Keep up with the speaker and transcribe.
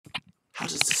How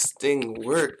does this thing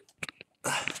work?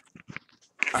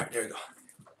 Alright, there we go.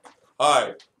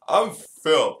 Hi, I'm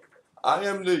Phil. I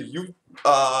am the youth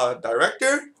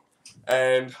director,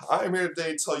 and I'm here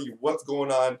today to tell you what's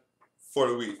going on for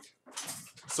the week.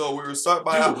 So we will start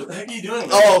by... Dude, what the heck are you doing?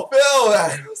 Oh,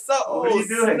 Phil! What's up? What are you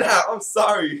doing? Snap, I'm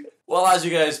sorry. Well, as you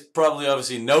guys probably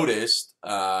obviously noticed,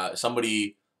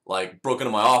 somebody like broke into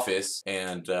my office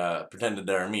and pretended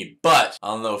they were me. But I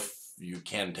don't know if you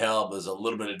can tell, but there's a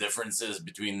little bit of differences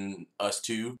between us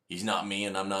two. He's not me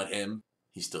and I'm not him.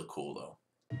 He's still cool though.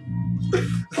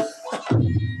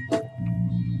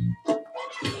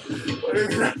 What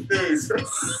is that face?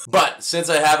 But since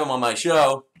I have him on my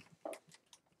show,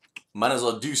 might as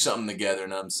well do something together,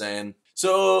 know what I'm saying?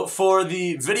 So for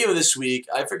the video this week,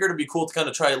 I figured it'd be cool to kind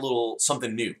of try a little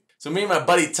something new. So me and my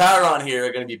buddy Tyron here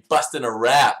are going to be busting a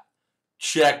rap.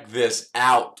 Check this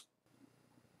out.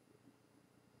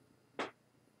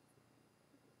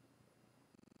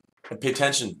 And pay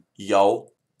attention,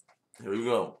 yo. Here we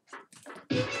go.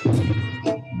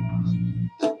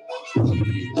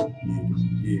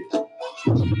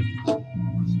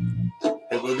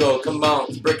 Here we go, come on,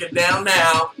 let's break it down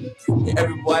now. Hey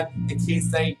everyone, in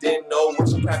case I didn't know,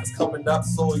 worship rap is coming up,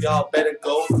 so y'all better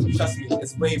go. Trust me,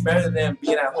 it's way better than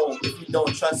being at home. If you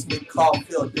don't trust me, call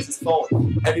Phil, this is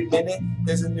phone. Every minute,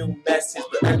 there's a new message,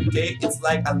 but every day, it's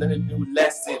like I learn a new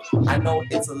lesson. I know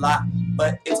it's a lot,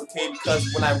 but it's okay because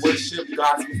when I worship,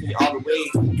 God's with me all the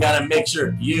way. Gotta make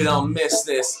sure you don't miss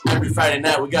this. Every Friday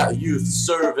night, we got youth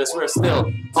service. We're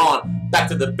still on, back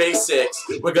to the basics.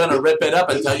 We're gonna rip it up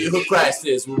and tell you who Christ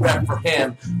is. We rep for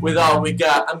Him with all we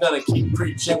got. I'm gonna keep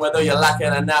preaching whether you like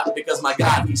it or not, because my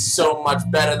God, He's so much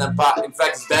better than pot. In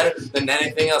fact, He's better than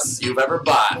anything else you've ever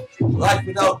bought. Life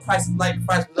without Christ is like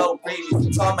fries without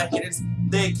gravy. Tell my haters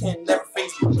they can never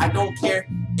face me. I don't care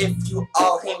if you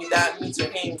all hate me. That means you're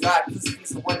hating God, because He's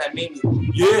the one that made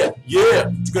me. Yeah, yeah.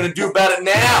 What you gonna do about it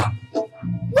now?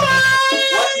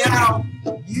 What now?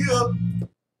 Yeah.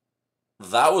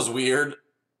 That was weird.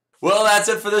 Well, that's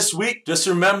it for this week. Just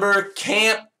remember,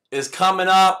 camp is coming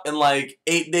up in like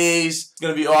 8 days. It's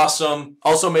going to be awesome.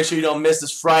 Also, make sure you don't miss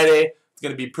this Friday. It's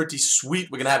going to be pretty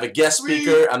sweet. We're going to have a guest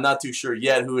speaker. I'm not too sure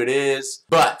yet who it is,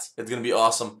 but it's going to be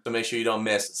awesome. So make sure you don't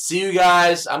miss. See you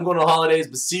guys. I'm going to holidays,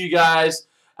 but see you guys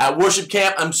at worship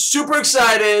camp. I'm super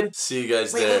excited. See you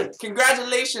guys there. Wait,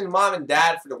 congratulations, Mom and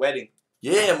Dad, for the wedding.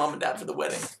 Yeah, Mom and Dad for the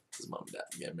wedding. Because Mom and Dad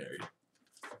get married.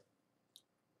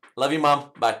 Love you, Mom.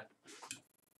 Bye.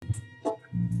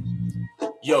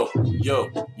 Yo, yo,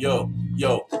 yo,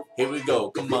 yo, here we go.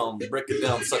 Come on, break it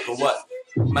down, sucker. What?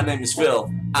 My name is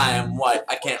Phil. I am white.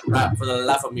 I can't rap for the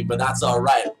life of me, but that's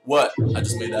alright. What? I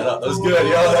just made that up. That was good,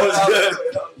 yo. That was good.